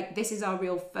 although, like, this is our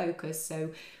real focus, so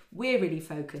we're really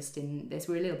focused in this,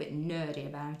 we're a little bit nerdy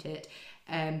about it,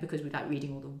 because we like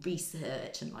reading all the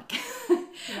research and, like,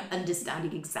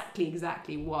 understanding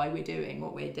exactly why we're doing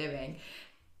what we're doing.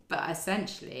 But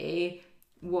essentially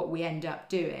what we end up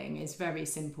doing is very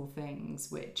simple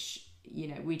things, which, you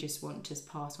know, we just want to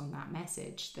pass on that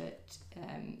message that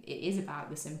it is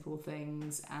about the simple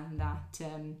things, and that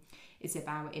it's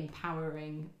about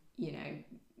empowering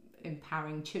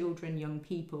children, young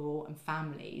people and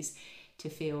families to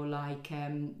feel like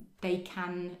they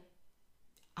can.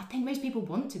 I think most people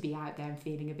want to be out there and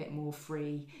feeling a bit more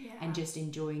free, and just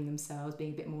enjoying themselves,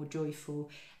 being a bit more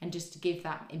joyful, and just to give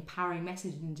that empowering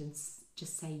message and just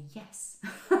say yes.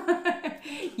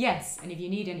 Yes, and if you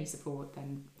need any support,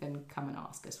 then come and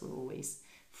ask us. We're always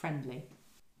friendly.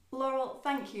 Laurel,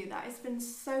 thank you. That has been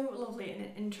so lovely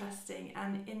and interesting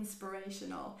and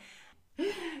inspirational.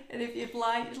 And if you've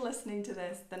liked listening to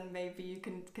this, then maybe you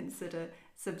can consider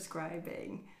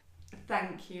subscribing.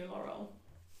 Thank you, Laurel.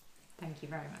 Thank you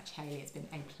very much, Hayley. It's been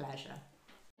a pleasure.